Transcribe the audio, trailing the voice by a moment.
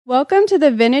Welcome to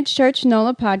the Vintage Church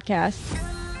NOLA podcast.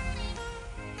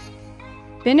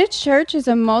 Vintage Church is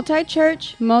a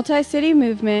multi-church, multi-city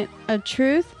movement of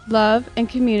truth, love, and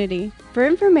community. For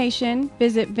information,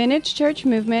 visit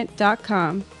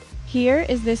vintagechurchmovement.com. Here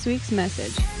is this week's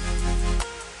message.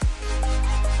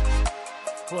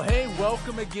 Well, hey,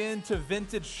 welcome again to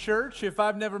Vintage Church. If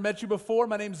I've never met you before,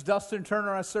 my name's Dustin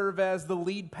Turner. I serve as the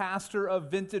lead pastor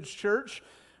of Vintage Church.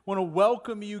 I want to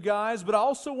welcome you guys, but I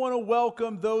also want to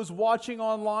welcome those watching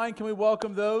online. Can we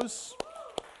welcome those?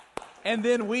 And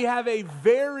then we have a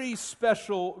very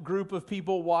special group of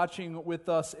people watching with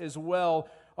us as well.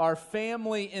 Our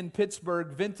family in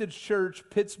Pittsburgh, Vintage Church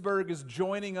Pittsburgh, is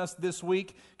joining us this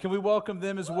week. Can we welcome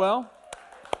them as well?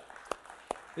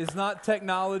 Is not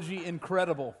technology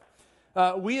incredible?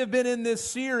 We have been in this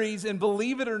series, and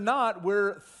believe it or not,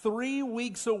 we're 3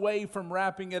 weeks away from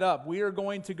wrapping it up. We are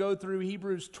going to go through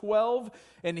Hebrews 12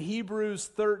 and Hebrews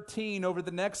 13 over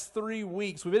the next 3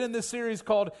 weeks. We've been in this series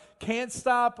called Can't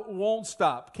Stop, Won't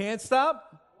Stop. Can't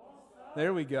Stop? Won't Stop.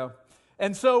 There we go.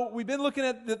 And so we've been looking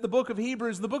at the book of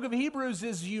Hebrews. The book of Hebrews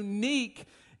is unique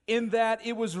in that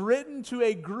it was written to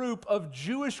a group of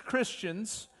Jewish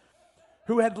Christians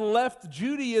who had left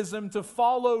Judaism to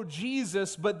follow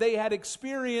Jesus, but they had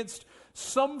experienced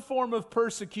some form of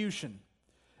persecution.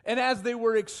 And as they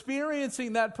were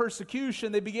experiencing that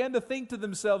persecution, they began to think to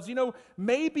themselves,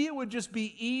 maybe it would just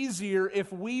be easier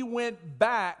if we went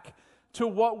back to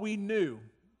what we knew,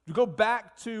 to go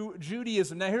back to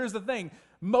Judaism. Now, here's the thing.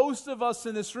 Most of us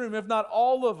in this room, if not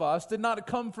all of us, did not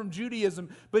come from Judaism.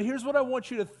 But here's what I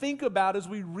want you to think about as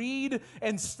we read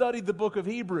and study the book of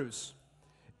Hebrews.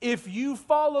 If you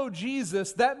follow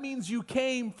Jesus, that means you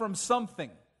came from something.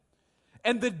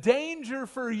 And the danger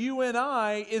for you and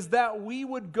I is that we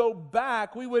would go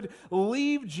back, we would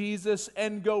leave Jesus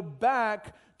and go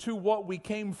back to what we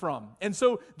came from. And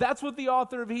so that's what the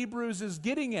author of Hebrews is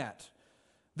getting at.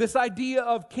 This idea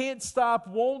of can't stop,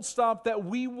 won't stop, that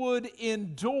we would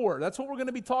endure. That's what we're going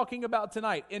to be talking about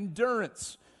tonight,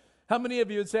 endurance. How many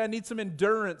of you would say, I need some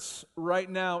endurance right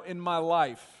now in my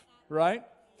life, right?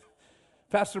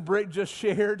 Pastor Brick just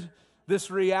shared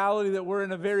this reality that we're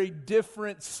in a very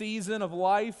different season of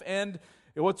life, and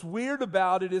what's weird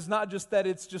about it is not just that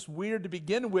it's just weird to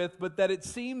begin with, but that it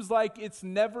seems like it's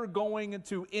never going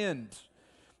to end.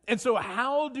 And so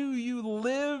how do you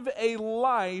live a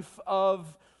life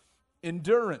of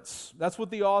endurance? That's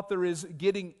what the author is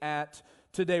getting at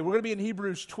today. We're going to be in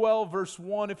Hebrews 12, verse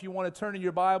 1, if you want to turn in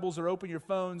your Bibles or open your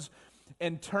phones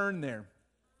and turn there.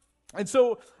 And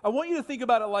so I want you to think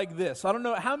about it like this. I don't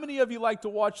know, how many of you like to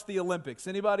watch the Olympics?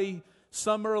 Anybody?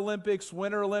 Summer Olympics,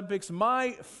 Winter Olympics?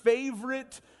 My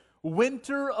favorite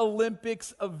Winter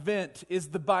Olympics event is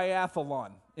the biathlon.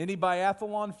 Any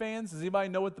biathlon fans? Does anybody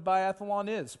know what the biathlon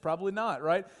is? Probably not,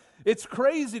 right? It's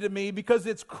crazy to me because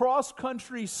it's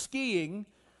cross-country skiing,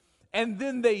 and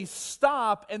then they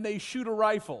stop and they shoot a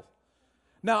rifle.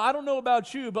 Now, I don't know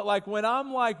about you, but when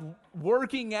I'm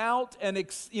working out and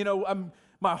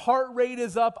my heart rate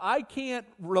is up, I can't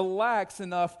relax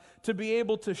enough to be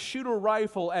able to shoot a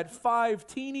rifle at 5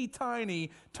 teeny tiny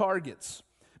targets.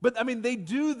 But they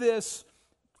do this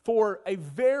for a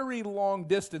very long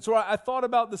distance. So I thought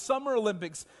about the Summer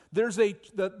Olympics. There's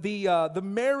the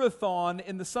marathon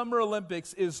in the Summer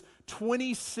Olympics is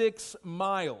 26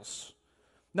 miles.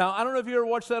 Now, I don't know if you ever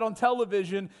watched that on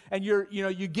television, and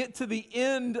you get to the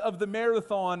end of the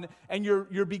marathon, and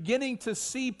you're beginning to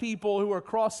see people who are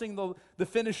crossing the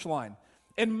finish line.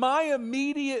 And my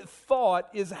immediate thought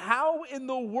is, how in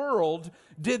the world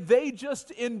did they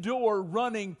just endure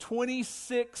running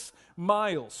 26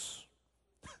 miles?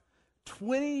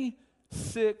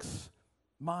 26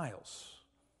 miles.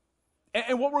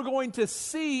 And what we're going to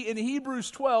see in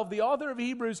Hebrews 12, the author of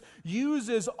Hebrews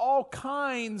uses all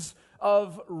kinds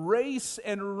of race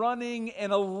and running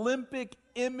and Olympic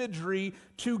imagery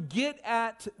to get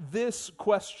at this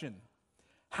question.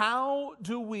 How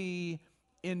do we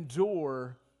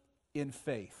endure in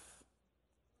faith?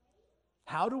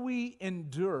 How do we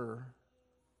endure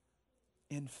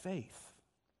in faith?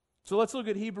 So let's look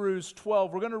at Hebrews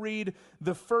 12. We're going to read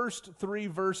the first 3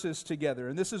 verses together,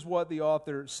 and this is what the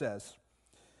author says.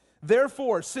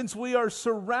 Therefore, since we are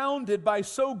surrounded by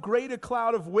so great a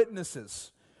cloud of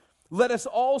witnesses, let us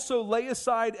also lay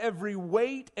aside every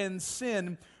weight and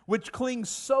sin which clings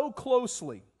so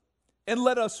closely, and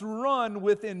let us run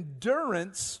with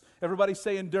endurance. Everybody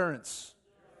say endurance.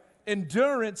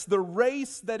 Endurance, the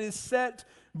race that is set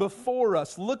before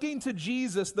us, looking to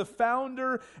Jesus, the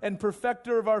founder and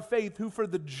perfecter of our faith, who for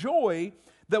the joy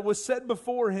that was set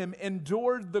before him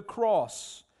endured the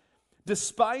cross,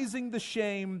 despising the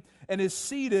shame, and is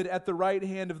seated at the right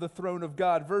hand of the throne of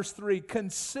God. Verse 3,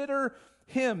 consider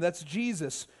him, that's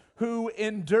Jesus, who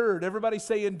endured. Everybody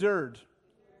say endured.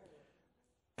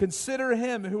 Consider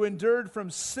him who endured from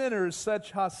sinners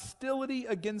such hostility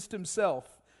against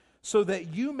himself, so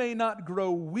that you may not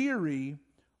grow weary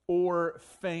or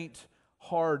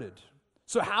faint-hearted.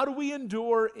 So how do we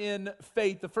endure in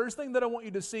faith? The first thing that I want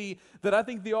you to see that I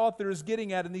think the author is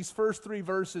getting at in these first 3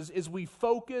 verses is we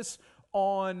focus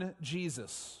on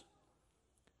Jesus.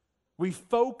 We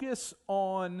focus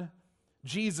on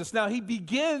Jesus. Now, he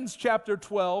begins chapter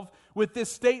 12 with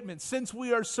this statement, since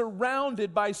we are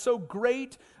surrounded by so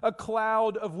great a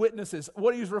cloud of witnesses.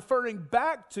 What he's referring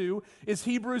back to is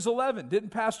Hebrews 11. Didn't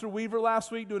Pastor Weaver last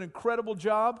week do an incredible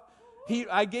job?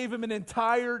 I gave him an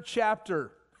entire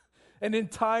chapter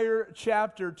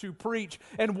to preach.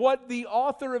 And what the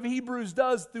author of Hebrews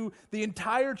does through the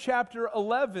entire chapter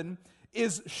 11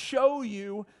 is show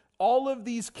you all of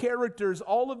these characters,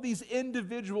 all of these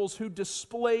individuals who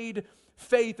displayed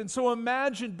faith. And so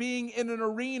imagine being in an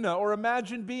arena, or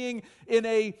imagine being in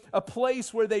a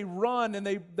place where they run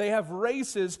and they have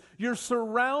races. You're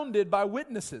surrounded by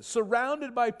witnesses,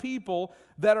 surrounded by people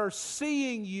that are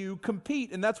seeing you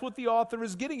compete. And that's what the author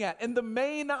is getting at. And the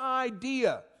main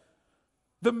idea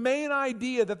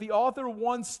that the author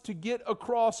wants to get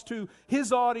across to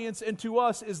his audience and to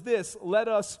us is this: let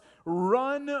us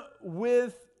run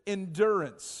with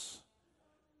endurance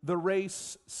the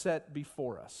race set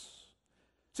before us.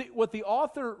 See, what the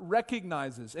author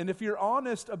recognizes, and if you're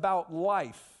honest about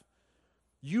life,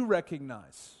 you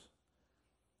recognize,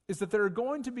 is that there are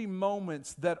going to be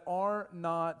moments that are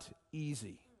not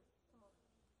easy.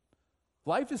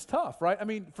 Life is tough, right? I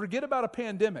mean, forget about a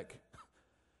pandemic.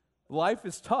 Life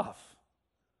is tough.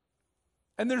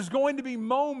 And there's going to be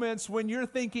moments when you're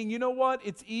thinking, you know what,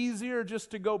 it's easier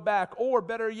just to go back, or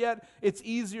better yet, it's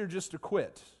easier just to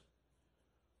quit.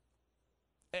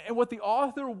 And what the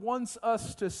author wants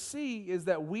us to see is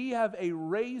that we have a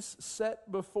race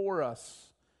set before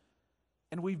us,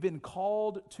 and we've been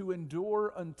called to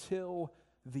endure until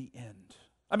the end.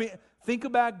 I mean,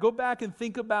 go back and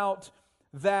think about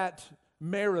that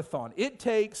marathon. It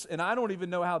takes, and I don't even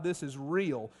know how this is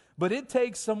real, but it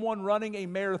takes someone running a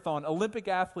marathon, Olympic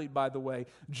athlete by the way,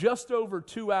 just over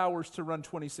 2 hours to run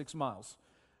 26 miles.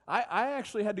 I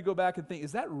actually had to go back and think,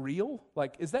 is that real?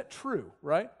 Like, is that true,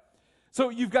 right? So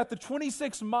you've got the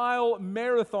 26-mile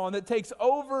marathon that takes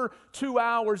over 2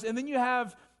 hours, and then you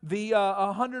have the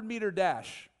 100-meter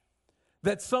dash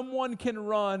that someone can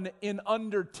run in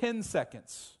under 10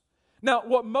 seconds. Now,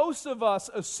 what most of us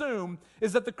assume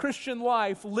is that the Christian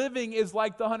life, living, is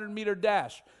like the 100-meter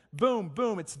dash. Boom,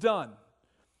 boom, it's done.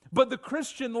 But the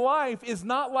Christian life is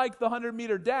not like the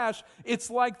 100-meter dash, it's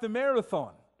like the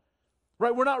marathon.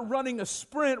 Right? We're not running a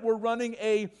sprint, we're running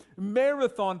a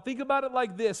marathon. Think about it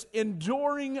like this: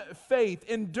 enduring faith,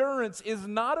 endurance is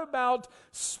not about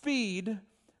speed,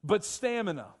 but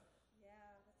stamina.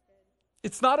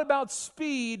 It's not about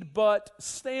speed, but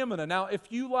stamina. Now,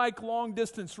 if you like long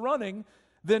distance running,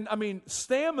 then,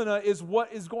 stamina is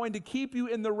what is going to keep you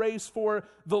in the race for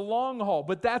the long haul.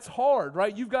 But that's hard,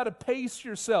 right? You've got to pace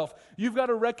yourself. You've got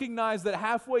to recognize that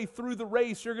halfway through the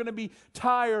race, you're going to be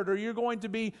tired, or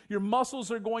your muscles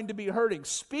are going to be hurting.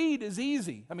 Speed is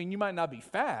easy. You might not be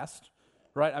fast,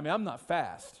 right? I'm not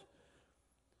fast.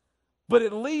 But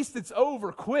at least it's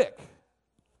over quick.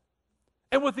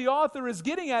 And what the author is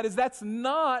getting at is that's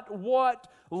not what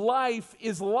life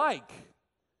is like.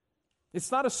 It's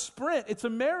not a sprint, it's a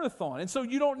marathon. And so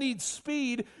you don't need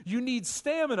speed, you need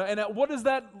stamina. And what does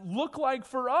that look like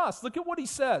for us? Look at what he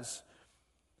says.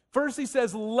 First he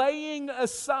says, laying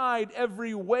aside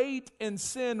every weight and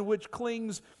sin which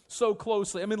clings so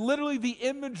closely. Literally the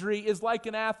imagery is like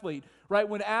an athlete, right?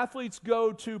 When athletes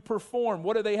go to perform,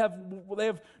 what do they have? They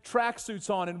have track suits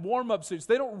on and warm-up suits.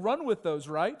 They don't run with those,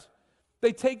 right?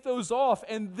 They take those off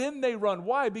and then they run.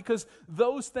 Why? Because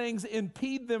those things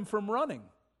impede them from running.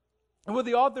 And what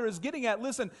the author is getting at,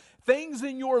 listen, things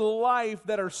in your life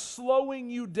that are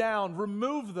slowing you down,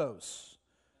 remove those.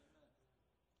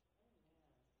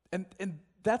 And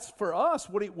that's for us,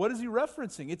 what is he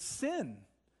referencing? It's sin.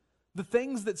 The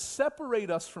things that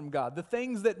separate us from God, the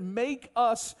things that make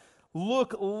us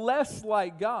look less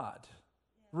like God.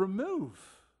 Remove.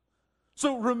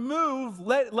 So remove,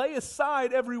 lay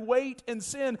aside every weight and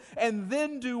sin, and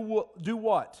then do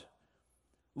what?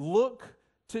 Look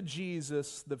to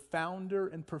Jesus, the founder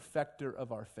and perfecter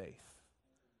of our faith.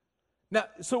 Now,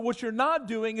 so what you're not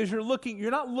doing is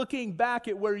you're not looking back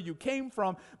at where you came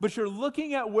from, but you're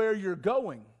looking at where you're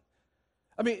going.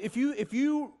 If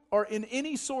you are in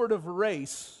any sort of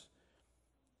race,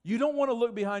 You don't want to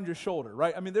look behind your shoulder,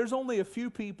 right? I mean, there's only a few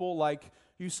people like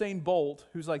Usain Bolt,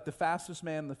 who's like the fastest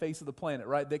man on the face of the planet,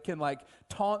 right? That can like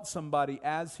taunt somebody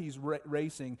as he's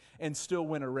racing and still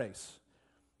win a race.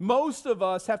 Most of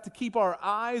us have to keep our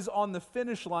eyes on the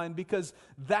finish line because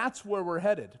that's where we're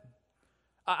headed.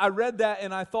 I read that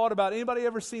and I thought about, anybody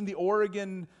ever seen the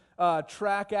Oregon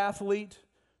track athlete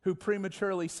who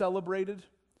prematurely celebrated?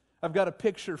 I've got a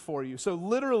picture for you. So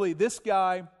literally this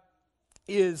guy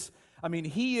is,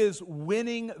 he is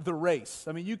winning the race.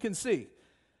 You can see.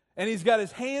 And he's got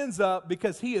his hands up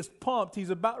because he is pumped. He's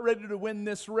about ready to win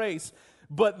this race.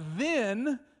 But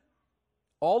then,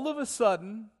 all of a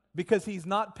sudden, because he's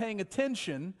not paying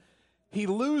attention, he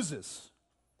loses.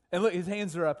 And look, his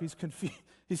hands are up. He's confused.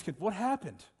 What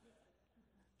happened?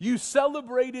 You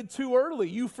celebrated too early.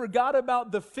 You forgot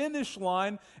about the finish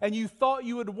line, and you thought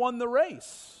you had won the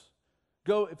race.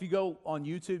 If you go on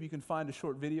YouTube, you can find a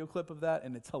short video clip of that,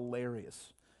 and it's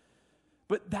hilarious.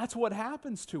 But that's what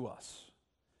happens to us.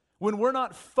 When we're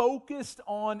not focused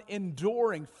on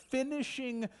enduring,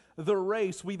 finishing the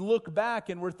race, we look back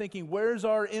and we're thinking, where's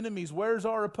our enemies? Where's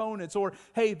our opponents? Or,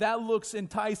 hey, that looks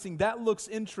enticing. That looks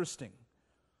interesting.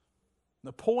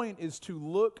 The point is to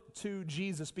look to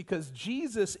Jesus because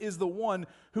Jesus is the one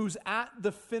who's at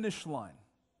the finish line.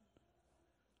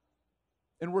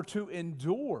 And we're to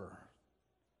endure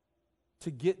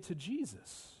to get to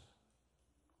Jesus.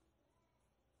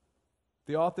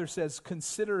 The author says,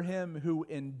 consider him who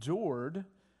endured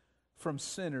from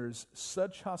sinners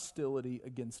such hostility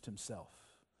against himself.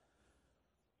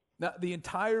 Now, the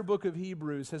entire book of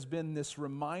Hebrews has been this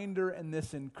reminder and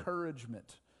this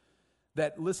encouragement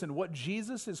that, listen, what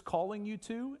Jesus is calling you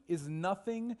to is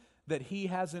nothing that he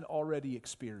hasn't already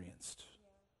experienced.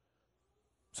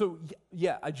 So,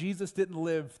 Jesus didn't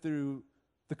live through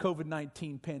the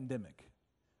COVID-19 pandemic,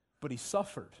 but he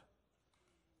suffered.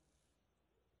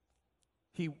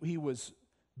 He was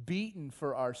beaten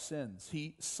for our sins.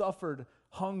 He suffered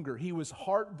hunger. He was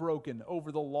heartbroken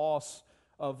over the loss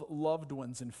of loved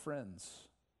ones and friends.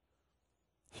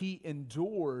 He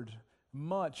endured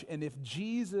much. And if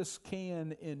Jesus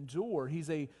can endure, he's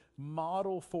a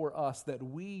model for us that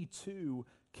we too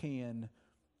can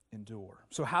endure.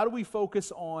 So how do we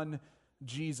focus on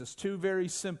Jesus? Two very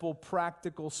simple,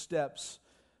 practical steps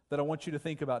that I want you to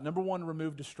think about. Number one,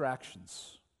 remove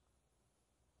distractions.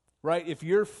 Right? If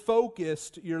you're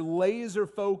focused, you're laser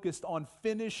focused on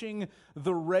finishing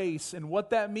the race. And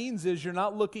what that means is you're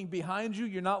not looking behind you,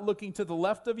 you're not looking to the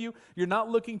left of you, you're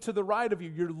not looking to the right of you,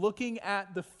 you're looking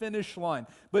at the finish line.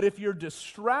 But if you're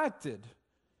distracted,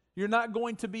 you're not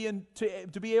going to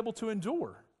be able to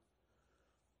endure.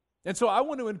 And so I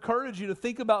want to encourage you to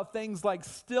think about things like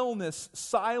stillness,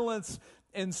 silence,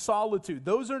 and solitude.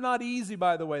 Those are not easy,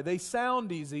 by the way. They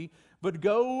sound easy, but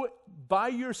go by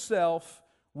yourself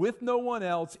with no one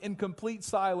else in complete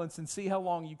silence and see how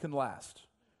long you can last.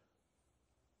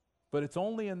 But it's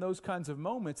only in those kinds of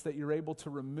moments that you're able to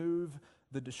remove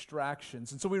the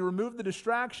distractions. And so we remove the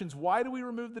distractions. Why do we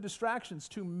remove the distractions?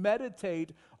 To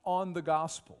meditate on the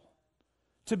gospel.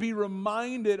 To be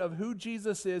reminded of who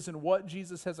Jesus is and what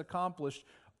Jesus has accomplished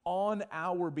on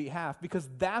our behalf. Because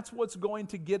that's what's going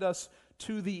to get us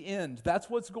to the end. That's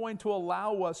what's going to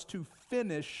allow us to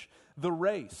finish the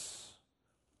race.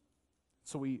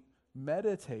 So we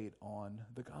meditate on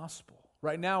the gospel.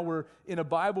 Right now we're in a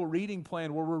Bible reading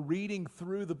plan where we're reading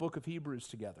through the book of Hebrews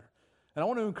together. And I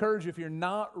want to encourage you, if you're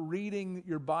not reading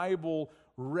your Bible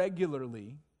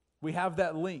regularly, we have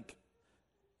that link.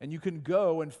 And you can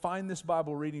go and find this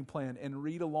Bible reading plan and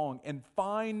read along and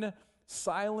find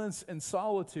silence and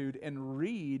solitude and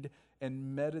read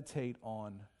and meditate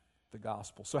on the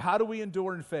gospel. So how do we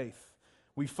endure in faith?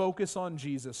 We focus on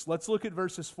Jesus. Let's look at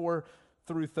verses 4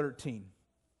 through 13.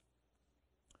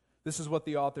 This is what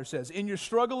the author says. In your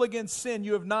struggle against sin,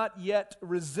 you have not yet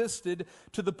resisted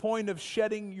to the point of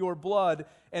shedding your blood.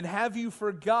 And have you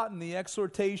forgotten the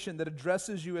exhortation that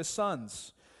addresses you as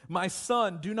sons? My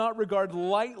son, do not regard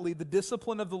lightly the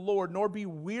discipline of the Lord, nor be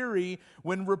weary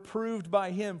when reproved by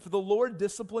him. For the Lord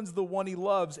disciplines the one he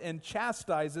loves and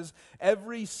chastises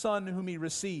every son whom he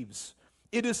receives.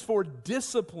 It is for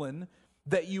discipline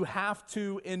that you have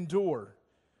to endure.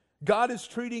 God is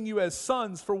treating you as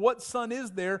sons, for what son is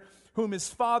there whom his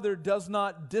father does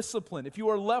not discipline? If you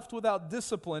are left without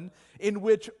discipline, in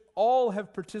which all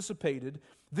have participated,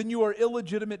 then you are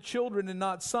illegitimate children and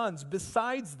not sons.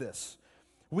 Besides this,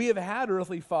 we have had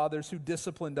earthly fathers who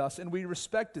disciplined us, and we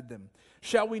respected them.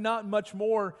 Shall we not much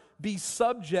more be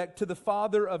subject to the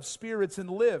Father of spirits and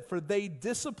live? For they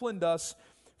disciplined us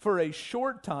for a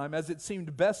short time, as it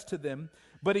seemed best to them,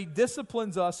 but he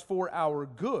disciplines us for our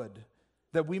good,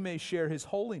 that we may share his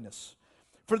holiness.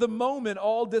 For the moment,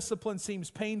 all discipline seems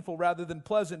painful rather than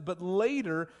pleasant, but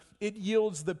later it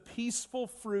yields the peaceful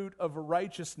fruit of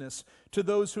righteousness to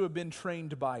those who have been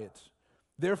trained by it.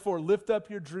 Therefore, lift up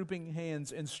your drooping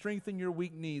hands and strengthen your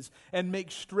weak knees and make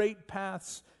straight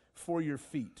paths for your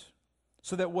feet,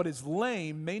 so that what is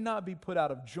lame may not be put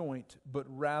out of joint, but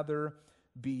rather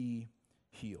be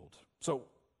healed. So,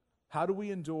 how do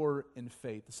we endure in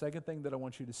faith? The second thing that I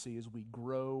want you to see is we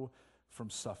grow from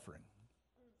suffering.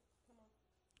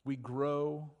 We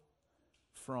grow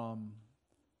from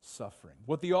suffering.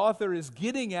 What the author is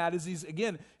getting at is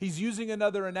he's using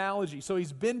another analogy. So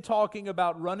he's been talking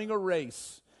about running a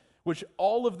race, which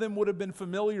all of them would have been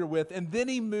familiar with, and then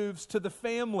he moves to the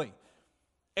family.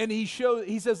 And he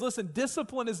says, listen,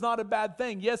 discipline is not a bad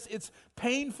thing. Yes, it's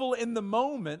painful in the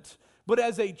moment, but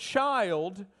as a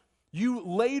child, you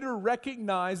later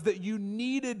recognize that you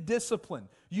needed discipline.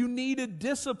 You needed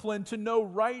discipline to know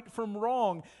right from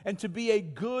wrong and to be a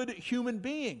good human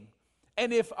being.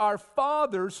 And if our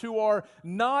fathers, who are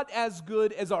not as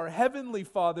good as our Heavenly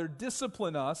Father,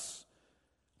 discipline us,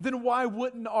 then why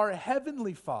wouldn't our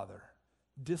Heavenly Father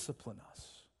discipline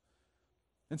us?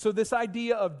 And so this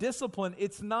idea of discipline,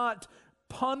 it's not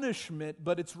punishment,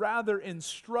 but it's rather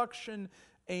instruction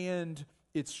and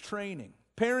it's training.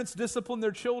 Parents discipline their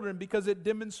children because it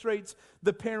demonstrates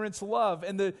the parent's love,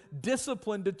 and the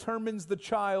discipline determines the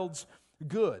child's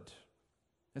good.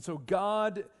 And so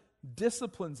God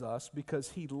disciplines us because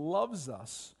He loves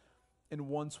us and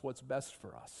wants what's best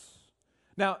for us.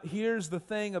 Now, here's the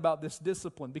thing about this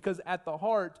discipline, because at the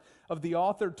heart of the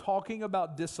author talking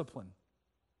about discipline,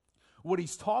 what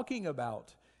he's talking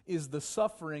about is the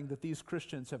suffering that these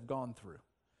Christians have gone through.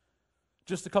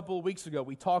 Just a couple of weeks ago,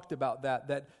 we talked about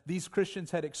that these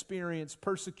Christians had experienced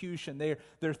persecution.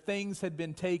 Their things had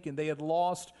been taken. They had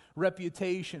lost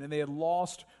reputation, and they had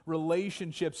lost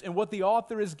relationships. And what the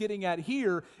author is getting at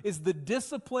here is the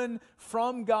discipline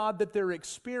from God that they're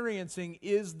experiencing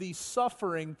is the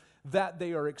suffering that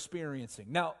they are experiencing.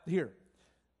 Now,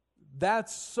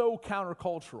 that's so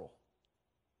countercultural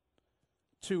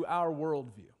to our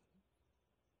worldview.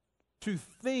 To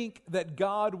think that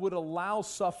God would allow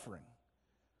suffering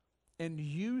and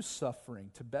use suffering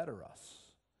to better us.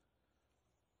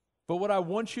 But what I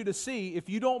want you to see, if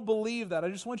you don't believe that, I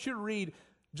just want you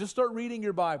to start reading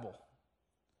your Bible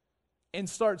and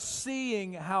start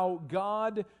seeing how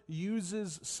God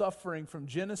uses suffering from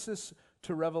Genesis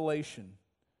to Revelation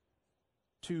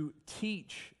to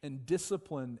teach and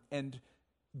discipline and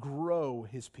grow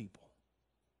His people.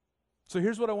 So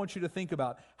here's what I want you to think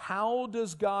about. How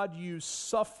does God use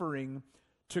suffering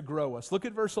to grow us? Look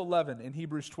at verse 11 in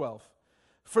Hebrews 12.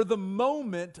 For the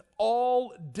moment,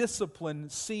 all discipline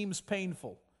seems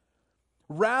painful,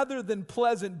 rather than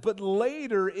pleasant, but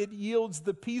later it yields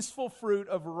the peaceful fruit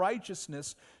of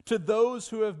righteousness to those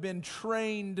who have been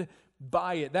trained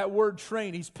by it. That word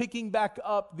train, he's picking back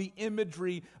up the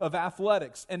imagery of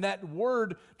athletics. And that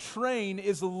word train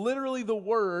is literally the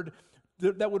word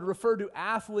that would refer to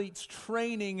athletes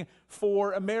training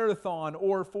for a marathon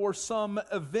or for some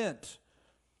event.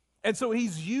 And so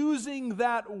he's using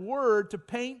that word to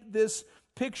paint this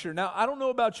picture. Now, I don't know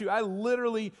about you. I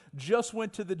literally just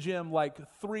went to the gym like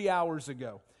 3 hours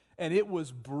ago, and it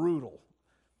was brutal.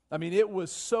 I mean, it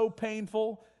was so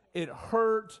painful. It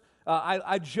hurt.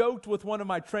 I joked with one of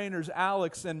my trainers,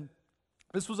 Alex, and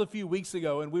this was a few weeks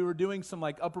ago, and we were doing some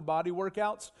like upper body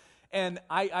workouts. And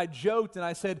I joked and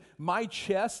I said, my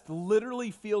chest literally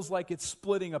feels like it's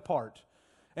splitting apart.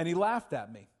 And he laughed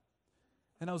at me.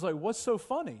 And I was like, what's so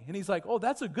funny? And he's like, oh,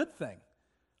 that's a good thing.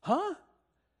 Huh?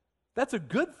 That's a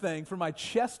good thing for my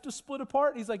chest to split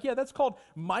apart? And he's like, yeah, that's called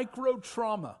micro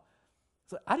trauma.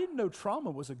 I didn't know trauma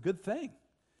was a good thing.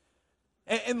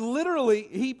 And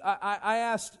literally, I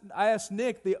asked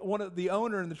Nick, the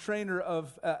owner and the trainer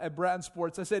of at Bratton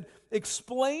Sports, I said,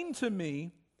 explain to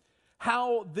me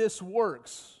how this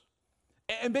works.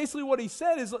 And basically what he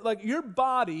said is, like, your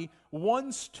body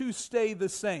wants to stay the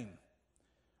same,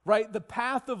 right? The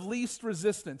path of least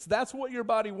resistance. That's what your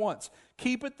body wants.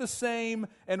 Keep it the same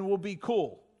and we'll be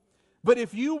cool. But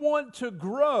if you want to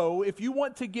grow, if you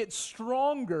want to get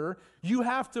stronger, you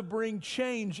have to bring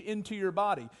change into your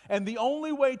body. And the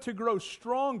only way to grow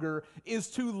stronger is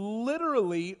to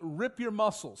literally rip your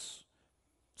muscles.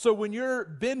 So when you're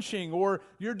benching or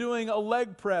you're doing a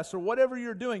leg press or whatever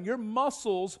you're doing, your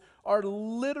muscles are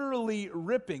literally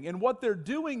ripping. And what they're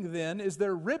doing then is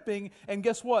they're ripping, and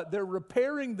guess what? They're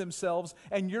repairing themselves,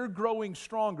 and you're growing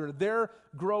stronger. They're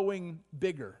growing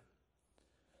bigger.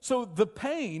 So the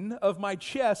pain of my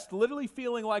chest literally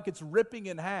feeling like it's ripping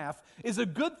in half is a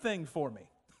good thing for me.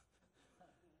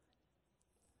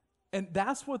 And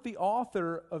that's what the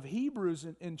author of Hebrews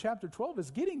in chapter 12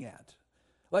 is getting at.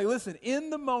 Like, listen, in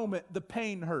the moment, the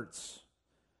pain hurts.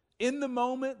 In the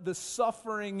moment, the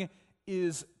suffering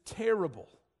is terrible.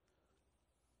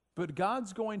 But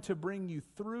God's going to bring you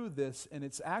through this, and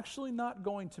it's actually not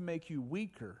going to make you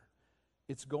weaker.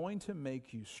 It's going to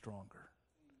make you stronger.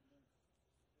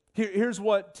 Here's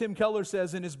what Tim Keller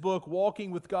says in his book,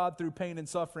 Walking with God Through Pain and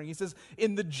Suffering. He says,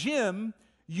 in the gym,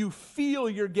 you feel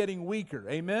you're getting weaker.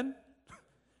 Amen?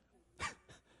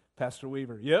 Pastor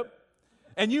Weaver, yep.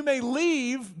 And you may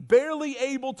leave barely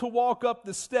able to walk up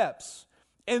the steps.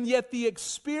 And yet the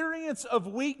experience of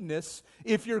weakness,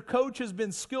 if your coach has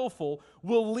been skillful,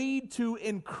 will lead to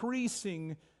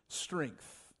increasing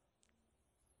strength.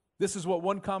 This is what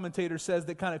one commentator says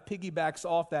that kind of piggybacks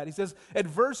off that. He says,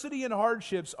 adversity and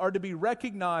hardships are to be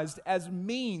recognized as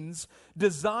means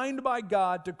designed by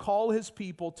God to call His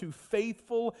people to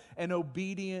faithful and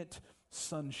obedient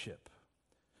sonship.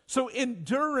 So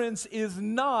endurance is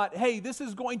not, hey, this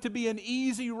is going to be an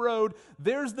easy road.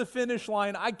 There's the finish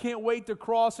line. I can't wait to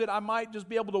cross it. I might just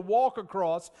be able to walk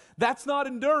across. That's not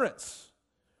endurance.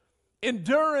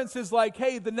 Endurance is like,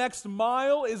 hey, the next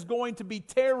mile is going to be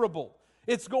terrible.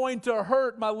 It's going to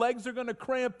hurt. My legs are going to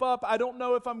cramp up. I don't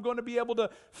know if I'm going to be able to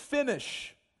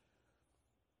finish.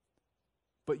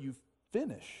 But you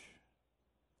finish.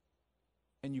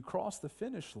 And you cross the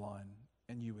finish line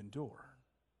and you endure.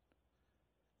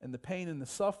 And the pain and the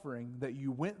suffering that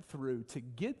you went through to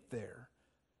get there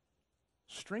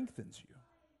strengthens you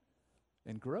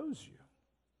and grows you.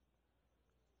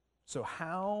 So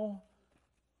how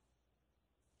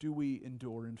do we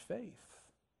endure in faith?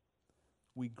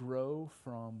 We grow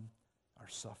from our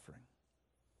suffering.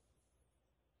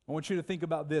 I want you to think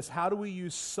about this. How do we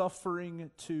use suffering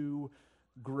to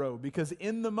grow? Because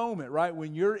in the moment, right,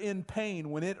 when you're in pain,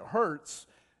 when it hurts,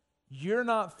 you're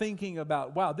not thinking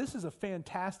about, wow, this is a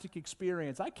fantastic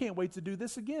experience. I can't wait to do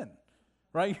this again,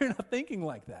 right? You're not thinking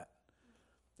like that.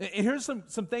 And here's some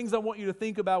things I want you to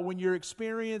think about when you're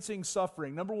experiencing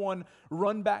suffering. Number one,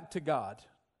 run back to God.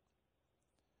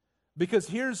 Because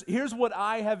here's what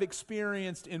I have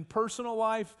experienced in personal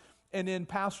life and in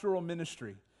pastoral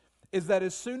ministry, is that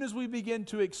as soon as we begin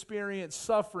to experience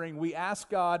suffering, we ask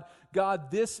God,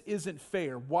 God, this isn't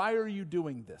fair. Why are you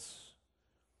doing this?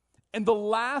 And the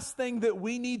last thing that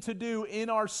we need to do in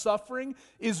our suffering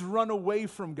is run away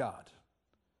from God.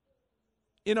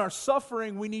 In our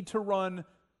suffering, we need to run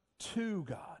to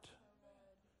God.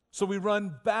 So we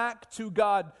run back to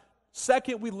God.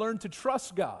 Second, we learn to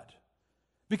trust God.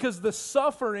 Because the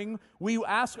suffering, we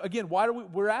ask, again,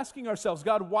 we're asking ourselves,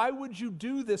 God, why would you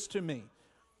do this to me?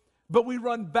 But we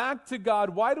run back to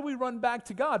God. Why do we run back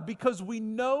to God? Because we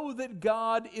know that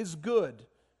God is good.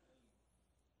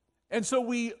 And so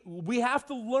we have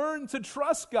to learn to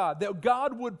trust God, that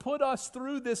God would put us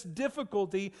through this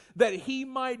difficulty, that He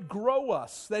might grow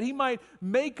us, that He might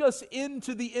make us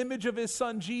into the image of His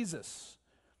Son, Jesus.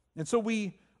 And so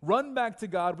we run back to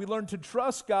God, we learn to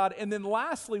trust God, and then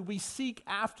lastly, we seek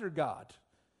after God.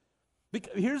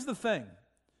 Here's the thing.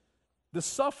 The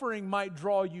suffering might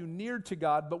draw you near to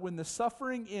God, but when the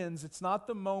suffering ends, it's not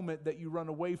the moment that you run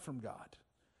away from God.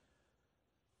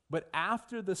 But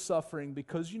after the suffering,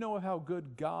 because you know how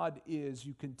good God is,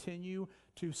 you continue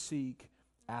to seek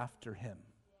after Him.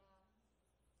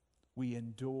 We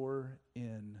endure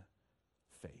in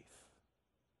faith.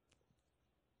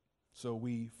 So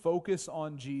we focus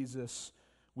on Jesus.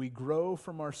 We grow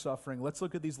from our suffering. Let's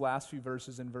look at these last few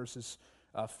verses in verses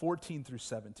 14 through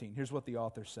 17. Here's what the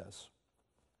author says.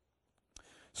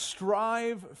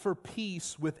 Strive for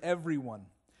peace with everyone,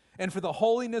 and for the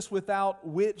holiness without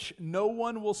which no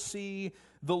one will see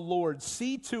the Lord.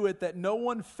 See to it that no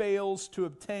one fails to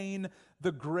obtain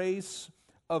the grace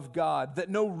of God, that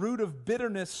no root of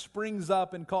bitterness springs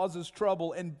up and causes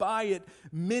trouble, and by it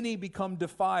many become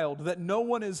defiled, that no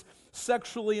one is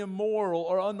sexually immoral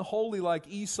or unholy like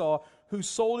Esau, who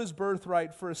sold his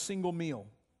birthright for a single meal.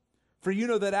 For you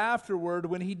know that afterward,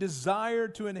 when he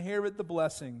desired to inherit the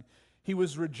blessing, he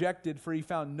was rejected, for he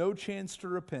found no chance to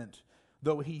repent,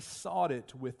 though he sought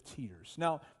it with tears.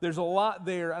 Now, there's a lot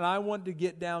there, and I want to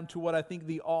get down to what I think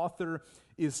the author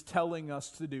is telling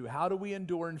us to do. How do we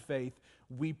endure in faith?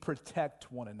 We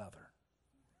protect one another.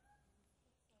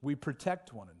 We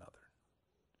protect one another.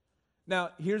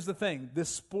 Now, here's the thing. This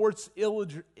sports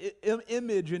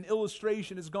image and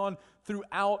illustration has gone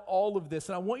throughout all of this.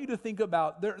 And I want you to think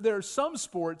about, there are some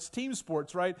sports, team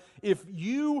sports, right? If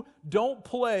you don't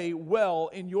play well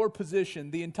in your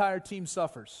position, the entire team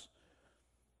suffers.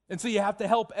 And so you have to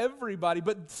help everybody.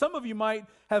 But some of you might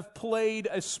have played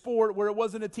a sport where it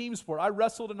wasn't a team sport. I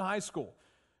wrestled in high school.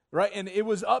 right? And it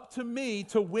was up to me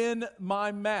to win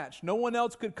my match. No one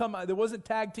else could come. There wasn't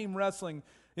tag team wrestling.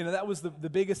 That was the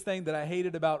biggest thing that I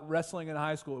hated about wrestling in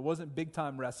high school. It wasn't big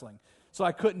time wrestling. So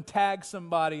I couldn't tag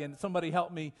somebody and somebody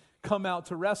helped me come out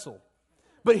to wrestle.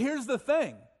 But here's the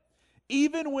thing.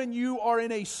 Even when you are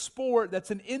in a sport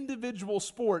that's an individual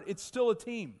sport, it's still a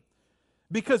team.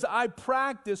 Because I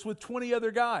practice with 20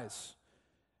 other guys.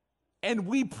 And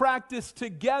we practice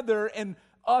together, and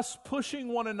us pushing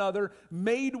one another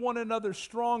made one another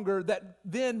stronger, that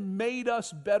then made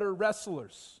us better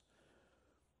wrestlers.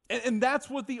 And that's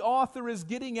what the author is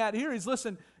getting at here. He's,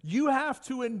 listen, you have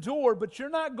to endure, but you're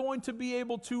not going to be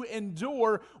able to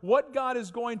endure what God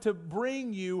is going to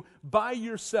bring you by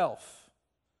yourself.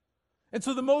 And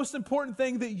so the most important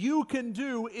thing that you can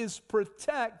do is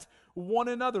protect one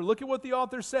another. Look at what the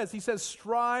author says. He says,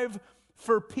 strive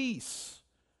for peace.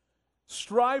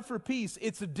 Strive for peace.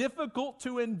 It's difficult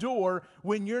to endure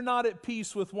when you're not at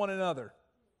peace with one another.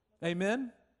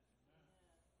 Amen?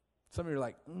 Some of you are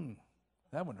like,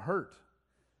 that one hurt.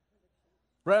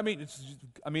 Right? I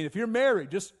mean, if you're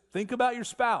married, just think about your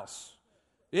spouse.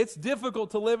 It's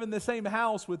difficult to live in the same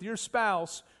house with your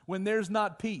spouse when there's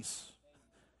not peace.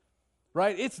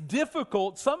 Right? It's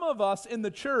difficult. Some of us in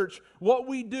the church, what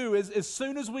we do is as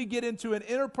soon as we get into an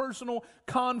interpersonal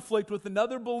conflict with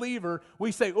another believer,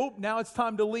 we say, now it's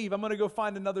time to leave. I'm going to go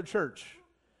find another church.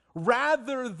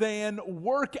 Rather than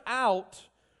work out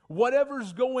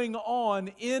whatever's going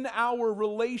on in our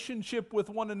relationship with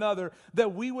one another,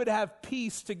 that we would have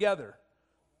peace together.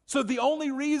 So the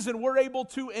only reason we're able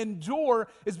to endure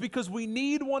is because we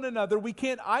need one another. We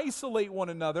can't isolate one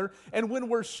another. And when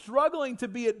we're struggling to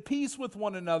be at peace with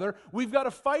one another, we've got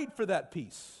to fight for that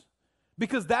peace.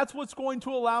 Because that's what's going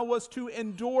to allow us to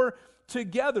endure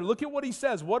together. Look at what he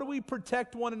says. What do we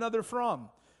protect one another from?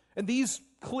 And these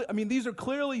are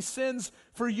clearly sins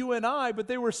for you and I, but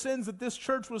they were sins that this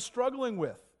church was struggling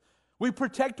with. We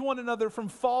protect one another from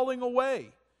falling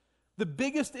away. The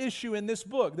biggest issue in this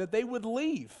book, that they would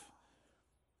leave.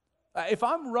 If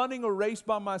I'm running a race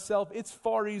by myself, it's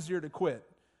far easier to quit.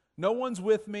 No one's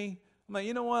with me. I'm like,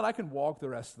 you know what? I can walk the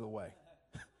rest of the way.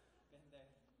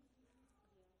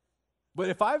 But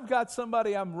if I've got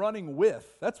somebody I'm running with,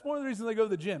 that's one of the reasons I go to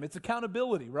the gym. It's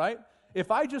accountability, right? If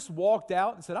I just walked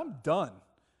out and said, I'm done,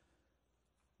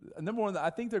 number one, I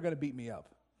think they're going to beat me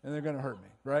up and they're going to hurt me,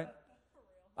 right?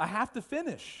 I have to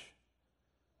finish.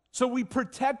 So we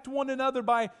protect one another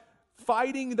by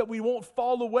fighting that we won't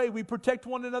fall away. We protect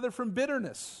one another from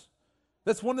bitterness.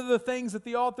 That's one of the things that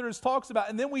the author talks about.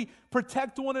 And then we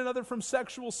protect one another from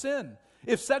sexual sin.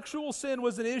 If sexual sin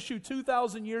was an issue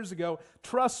 2,000 years ago,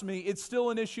 trust me, it's still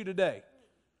an issue today.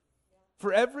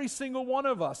 For every single one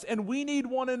of us. And we need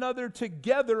one another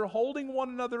together, holding one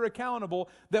another accountable,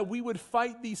 that we would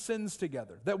fight these sins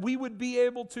together, that we would be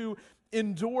able to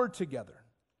endure together.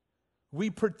 We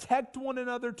protect one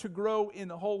another to grow in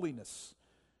holiness.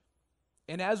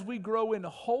 And as we grow in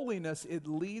holiness, it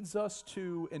leads us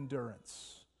to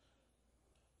endurance.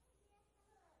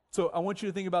 So I want you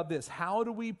to think about this. How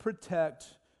do we protect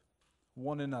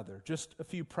one another? Just a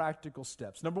few practical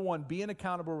steps. Number one, be in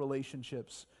accountable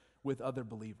relationships with other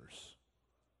believers.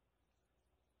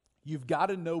 You've got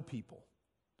to know people.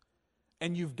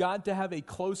 And you've got to have a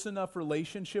close enough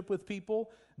relationship with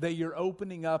people that you're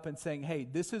opening up and saying, hey,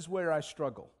 this is where I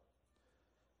struggle.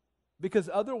 Because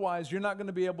otherwise, you're not going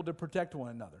to be able to protect one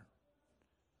another.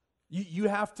 You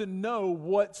have to know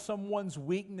what someone's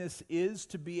weakness is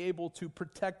to be able to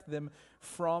protect them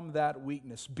from that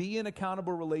weakness. Be in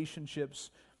accountable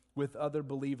relationships with other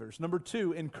believers. Number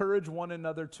two, encourage one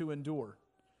another to endure.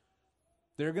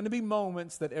 There are going to be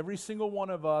moments that every single one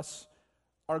of us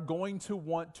are going to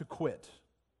want to quit.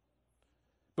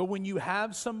 But when you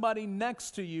have somebody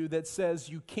next to you that says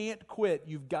you can't quit,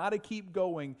 you've got to keep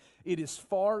going, it is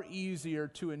far easier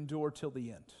to endure till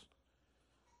the end.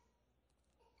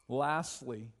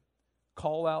 Lastly,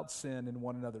 call out sin in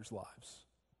one another's lives.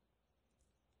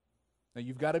 Now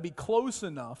you've got to be close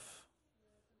enough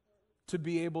to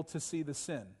be able to see the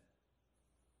sin.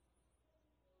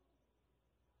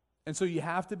 And so you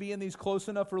have to be in these close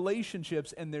enough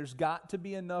relationships, and there's got to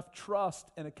be enough trust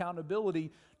and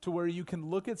accountability to where you can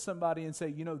look at somebody and say,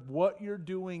 you know, what you're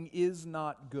doing is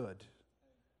not good.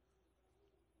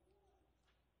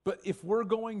 But if we're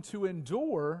going to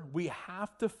endure, we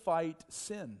have to fight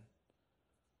sin.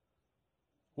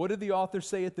 What did the author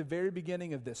say at the very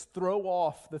beginning of this? Throw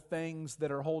off the things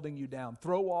that are holding you down.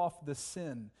 Throw off the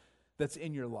sin that's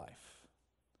in your life.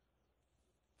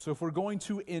 So if we're going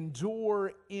to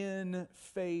endure in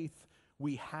faith,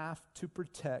 we have to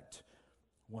protect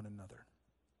one another.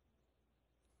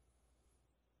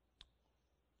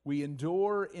 We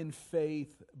endure in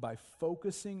faith by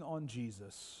focusing on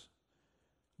Jesus,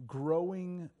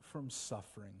 growing from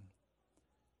suffering,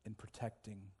 and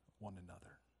protecting one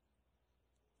another.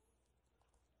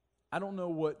 I don't know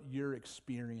what you're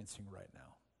experiencing right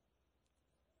now.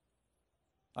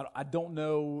 I don't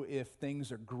know if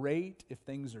things are great, if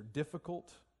things are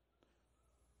difficult.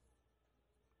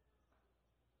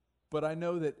 But I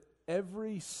know that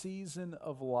every season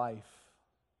of life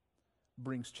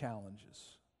brings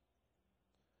challenges.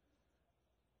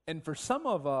 And for some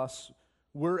of us,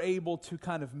 we're able to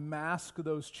kind of mask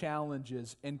those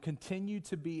challenges and continue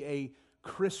to be a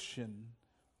Christian,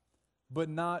 but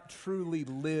not truly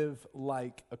live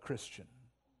like a Christian.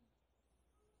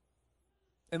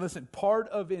 And listen, part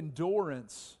of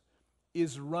endurance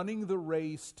is running the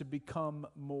race to become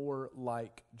more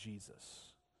like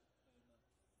Jesus.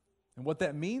 And what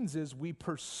that means is we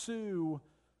pursue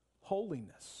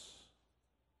holiness.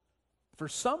 For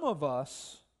some of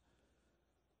us,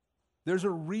 there's a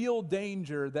real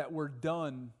danger that we're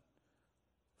done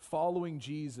following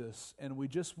Jesus and we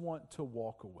just want to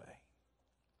walk away.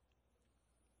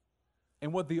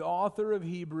 And what the author of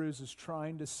Hebrews is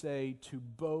trying to say to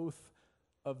both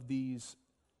of these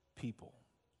people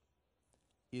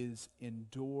is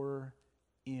endure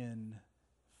in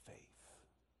faith.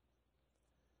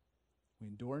 We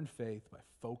endure in faith by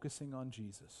focusing on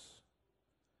Jesus,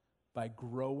 by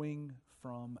growing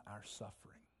from our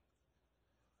suffering,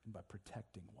 and by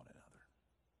protecting one another.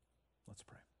 Let's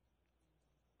pray.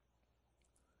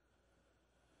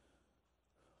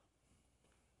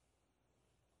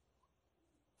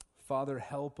 Father,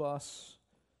 help us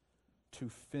to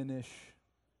finish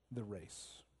the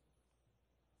race.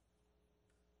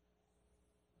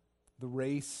 The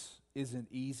race isn't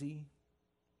easy.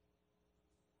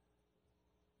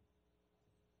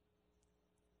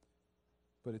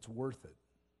 But it's worth it.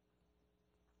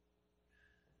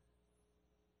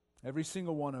 Every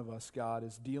single one of us, God,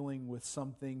 is dealing with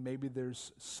something. Maybe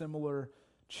there's similar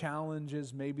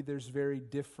challenges. Maybe there's very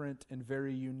different and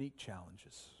very unique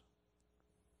challenges.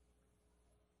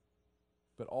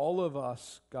 But all of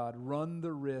us, God, run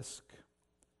the risk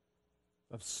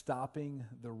of stopping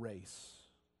the race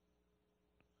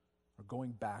or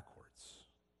going backwards.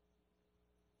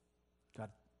 God,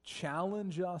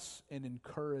 challenge us and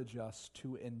encourage us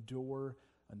to endure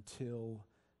until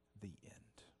the end.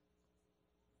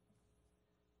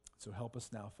 So help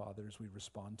us now, Father, as we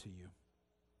respond to you.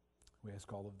 We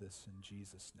ask all of this in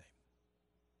Jesus' name.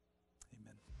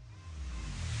 Amen.